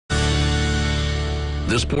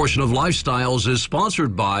This portion of Lifestyles is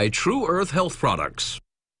sponsored by True Earth Health Products.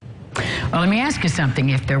 Well, let me ask you something.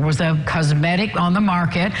 If there was a cosmetic on the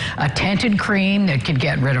market, a tinted cream that could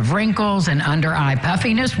get rid of wrinkles and under-eye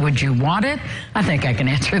puffiness, would you want it? I think I can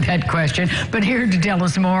answer that question. But here to tell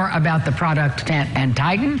us more about the product Tint and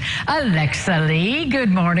Tighten, Alexa Lee. Good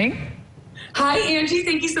morning. Hi, Angie.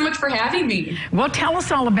 Thank you so much for having me. Well, tell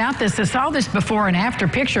us all about this. I saw this before and after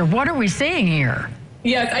picture. What are we seeing here?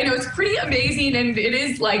 Yes, I know. It's pretty amazing, and it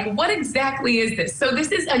is like, what exactly is this? So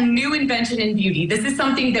this is a new invention in beauty. This is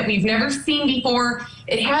something that we've never seen before.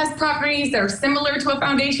 It has properties that are similar to a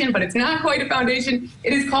foundation, but it's not quite a foundation.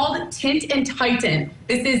 It is called Tint and Tighten.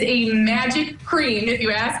 This is a magic cream, if you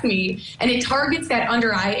ask me, and it targets that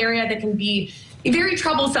under eye area that can be very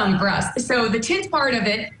troublesome for us. So the tint part of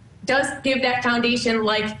it does give that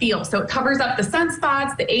foundation-like feel. So it covers up the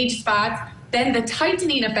sunspots, the age spots. Then the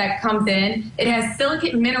tightening effect comes in. It has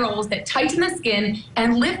silicate minerals that tighten the skin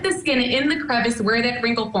and lift the skin in the crevice where that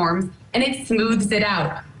wrinkle forms, and it smooths it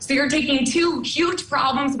out. So you're taking two huge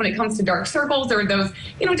problems when it comes to dark circles or those,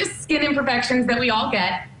 just skin imperfections that we all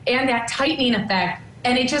get, and that tightening effect,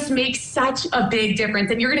 and it just makes such a big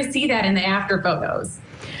difference. And you're gonna see that in the after photos.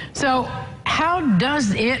 So how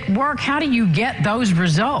does it work? How do you get those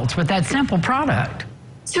results with that simple product?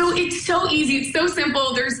 So it's so easy. It's so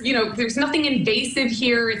simple. There's nothing invasive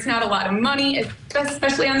here. It's not a lot of money,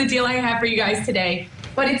 especially on the deal I have for you guys today.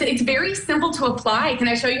 But it's very simple to apply. Can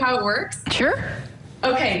I show you how it works? Sure.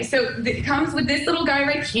 Okay, so it comes with this little guy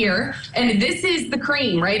right here, and this is the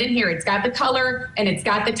cream right in here. It's got the color and it's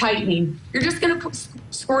got the tightening. You're just going to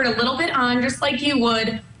squirt a little bit on, just like you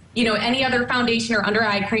would any other foundation or under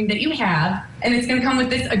eye cream that you have. And it's going to come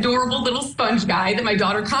with this adorable little sponge guy that my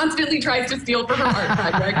daughter constantly tries to steal for her art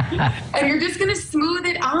project. And you're just going to smooth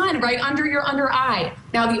it on right under your under eye.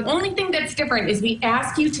 Now, the only thing that's different is we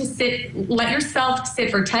ask you to let yourself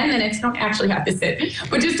sit for 10 minutes. You don't actually have to sit,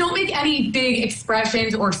 but just don't make any big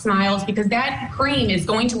expressions or smiles, because that cream is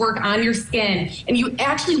going to work on your skin and you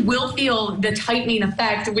actually will feel the tightening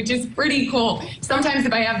effect, which is pretty cool. Sometimes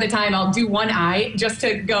if I have the time, I'll do one eye just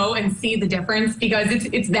to go and see the difference, because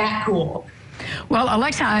it's that cool. Well,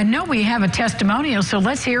 Alexa, I know we have a testimonial, so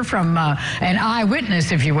let's hear from an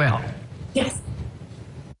eyewitness, if you will. Yes.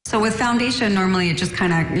 So with foundation, normally it just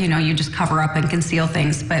kind of, you just cover up and conceal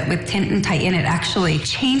things. But with Tint and Tighten, it actually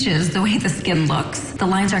changes the way the skin looks. The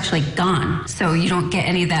lines are actually gone. So you don't get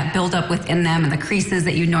any of that buildup within them and the creases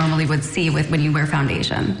that you normally would see when you wear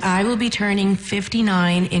foundation. I will be turning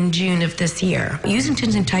 59 in June of this year. Using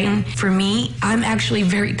Tint and Tighten, for me, I'm actually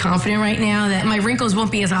very confident right now that my wrinkles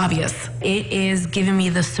won't be as obvious. It is giving me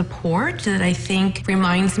the support that I think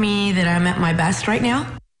reminds me that I'm at my best right now.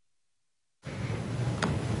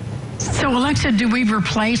 So, Alexa, do we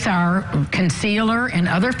replace our concealer and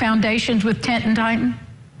other foundations with Tint and Tighten?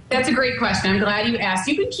 That's a great question. I'm glad you asked.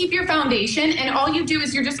 You can keep your foundation, and all you do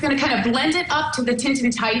is you're just going to kind of blend it up to the Tint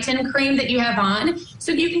and Tighten cream that you have on,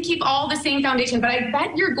 so you can keep all the same foundation. But I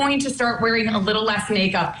bet you're going to start wearing a little less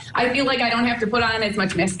makeup. I feel like I don't have to put on as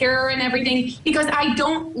much mascara and everything, because I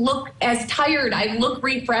don't look as tired. I look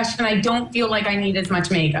refreshed, and I don't feel like I need as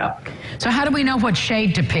much makeup. So how do we know what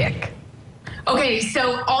shade to pick? Okay,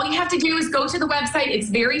 so all you have to do is go to the website. It's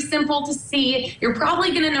very simple to see. You're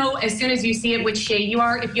probably going to know as soon as you see it which shade you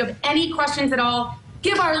are. If you have any questions at all,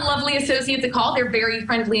 give our lovely associates a call. They're very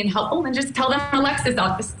friendly and helpful, and just tell them Alexa's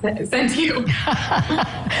office sent you.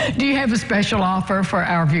 Do you have a special offer for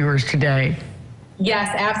our viewers today?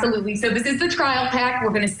 Yes, absolutely. So this is the trial pack. We're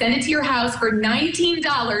going to send it to your house for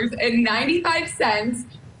 $19.95.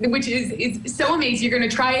 which is so amazing. You're going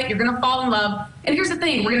to try it. You're going to fall in love. And here's the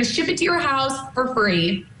thing. We're going to ship it to your house for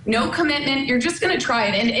free. No commitment. You're just going to try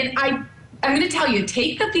it. And I'm going to tell you,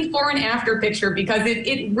 take the before and after picture, because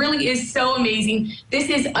it really is so amazing. This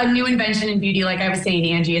is a new invention in beauty, like I was saying,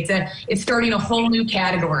 Angie. It's starting a whole new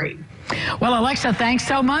category. Well, Alexa, thanks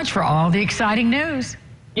so much for all the exciting news.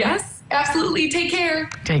 Yes, absolutely. Take care.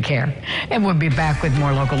 Take care. And we'll be back with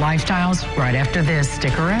more local lifestyles right after this.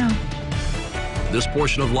 Stick around. This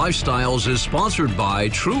portion of Lifestyles is sponsored by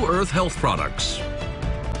True Earth Health Products.